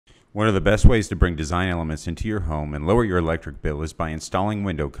One of the best ways to bring design elements into your home and lower your electric bill is by installing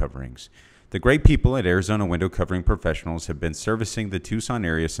window coverings. The great people at Arizona Window Covering Professionals have been servicing the Tucson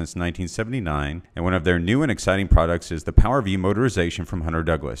area since 1979, and one of their new and exciting products is the PowerView Motorization from Hunter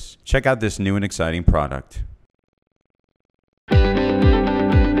Douglas. Check out this new and exciting product.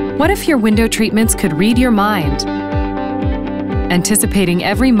 What if your window treatments could read your mind, anticipating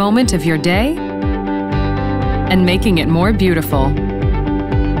every moment of your day and making it more beautiful?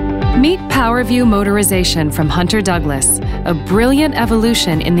 Meet PowerView Motorization from Hunter Douglas, a brilliant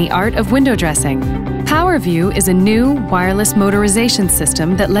evolution in the art of window dressing. PowerView is a new wireless motorization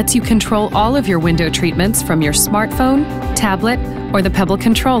system that lets you control all of your window treatments from your smartphone, tablet, or the Pebble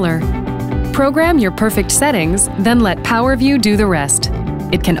controller. Program your perfect settings, then let PowerView do the rest.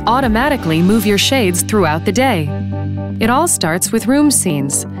 It can automatically move your shades throughout the day. It all starts with room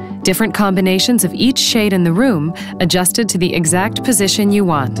scenes, different combinations of each shade in the room adjusted to the exact position you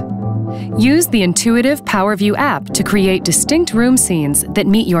want. Use the intuitive PowerView app to create distinct room scenes that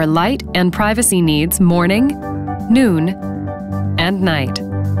meet your light and privacy needs morning, noon, and night.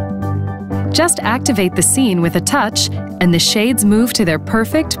 Just activate the scene with a touch, and the shades move to their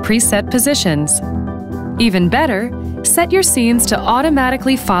perfect preset positions. Even better, set your scenes to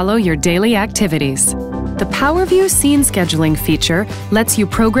automatically follow your daily activities. The PowerView Scene Scheduling feature lets you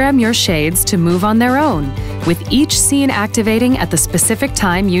program your shades to move on their own, with each scene activating at the specific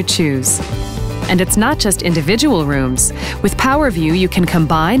time you choose. And it's not just individual rooms. With PowerView, you can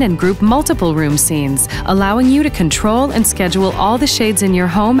combine and group multiple room scenes, allowing you to control and schedule all the shades in your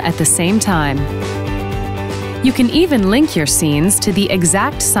home at the same time. You can even link your scenes to the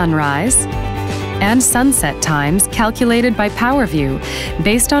exact sunrise and sunset times calculated by PowerView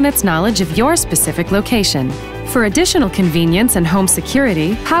based on its knowledge of your specific location. For additional convenience and home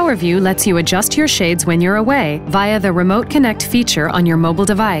security, PowerView lets you adjust your shades when you're away via the Remote Connect feature on your mobile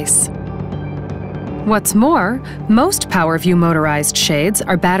device. What's more, most PowerView motorized shades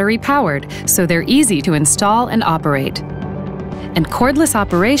are battery-powered, so they're easy to install and operate. And cordless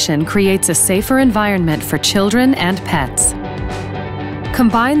operation creates a safer environment for children and pets.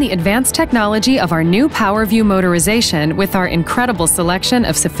 Combine the advanced technology of our new PowerView Motorization with our incredible selection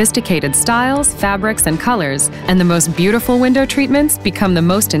of sophisticated styles, fabrics, and colors, and the most beautiful window treatments become the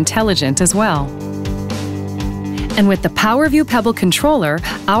most intelligent as well. And with the PowerView Pebble controller,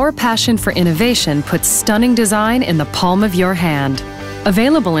 our passion for innovation puts stunning design in the palm of your hand.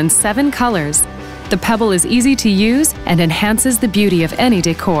 Available in 7 colors, the Pebble is easy to use and enhances the beauty of any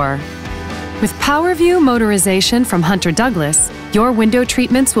decor. With PowerView Motorization from Hunter Douglas, your window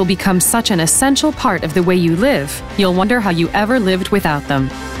treatments will become such an essential part of the way you live, you'll wonder how you ever lived without them.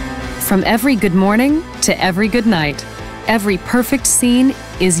 From every good morning to every good night, every perfect scene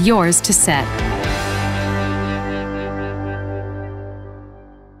is yours to set.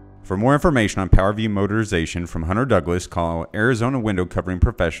 For more information on PowerView Motorization from Hunter Douglas, call Arizona Window Covering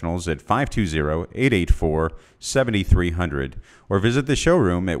Professionals at 520-884-7300 or visit the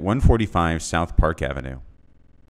showroom at 145 South Park Avenue.